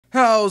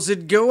How's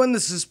it going?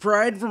 This is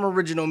Pride from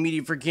Original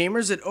Media for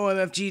Gamers at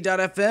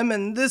omfg.fm,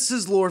 and this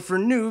is Lore for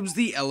Noobs,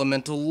 the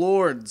Elemental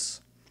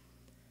Lords.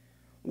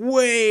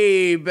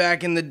 Way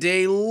back in the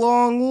day,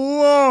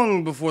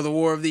 long before the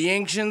War of the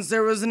Ancients,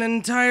 there was an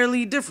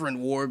entirely different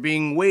war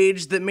being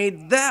waged that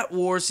made that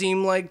war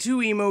seem like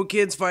two emo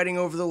kids fighting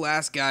over the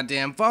last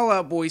goddamn Fall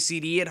Out Boy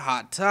CD at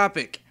Hot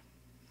Topic.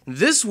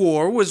 This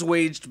war was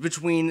waged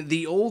between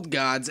the Old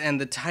Gods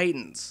and the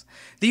Titans.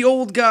 The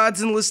Old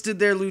Gods enlisted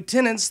their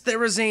lieutenants,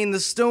 Therazane the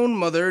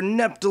Stonemother,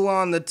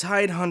 Neptulon the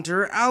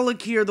Tidehunter,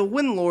 Alakhir the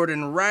Windlord,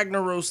 and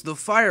Ragnaros the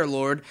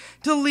Firelord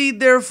to lead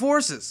their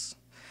forces.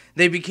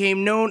 They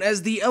became known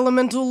as the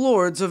Elemental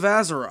Lords of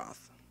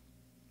Azeroth.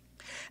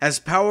 As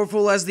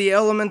powerful as the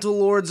Elemental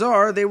Lords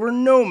are, they were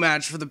no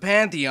match for the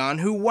Pantheon,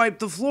 who wiped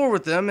the floor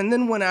with them and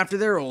then went after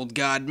their Old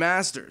God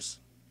masters.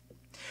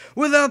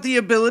 Without the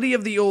ability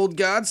of the Old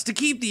Gods to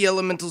keep the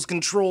Elementals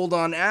controlled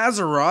on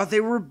Azeroth, they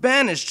were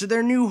banished to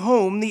their new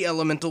home, the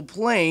Elemental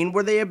Plane,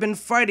 where they have been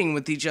fighting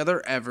with each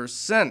other ever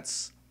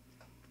since.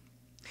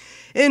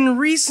 In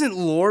recent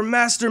lore,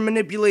 Master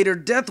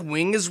Manipulator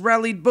Deathwing has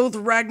rallied both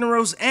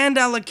Ragnaros and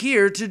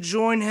Alakhir to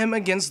join him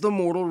against the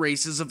mortal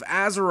races of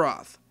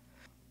Azeroth.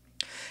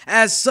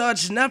 As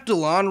such,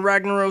 Neptulon,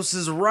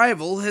 Ragnaros'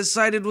 rival, has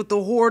sided with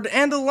the Horde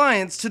and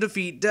Alliance to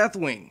defeat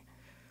Deathwing.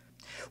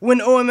 When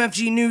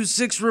OMFG News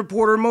 6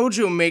 reporter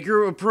Mojo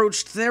Maker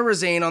approached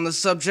Therazane on the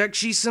subject,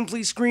 she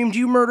simply screamed,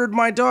 "You murdered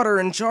my daughter,"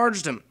 and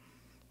charged him.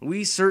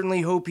 We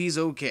certainly hope he's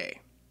okay.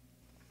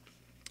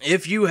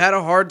 If you had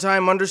a hard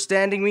time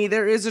understanding me,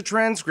 there is a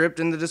transcript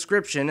in the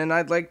description, and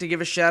I'd like to give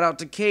a shout out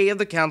to Kay of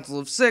the Council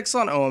of Six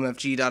on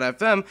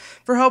omfg.fm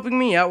for helping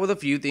me out with a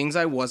few things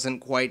I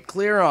wasn't quite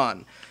clear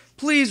on.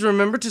 Please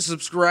remember to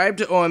subscribe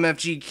to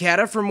OMFG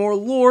Cata for more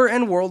lore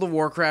and World of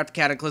Warcraft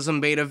Cataclysm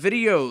beta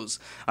videos.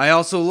 I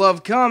also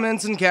love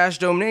comments and cash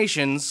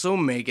donations, so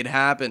make it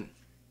happen.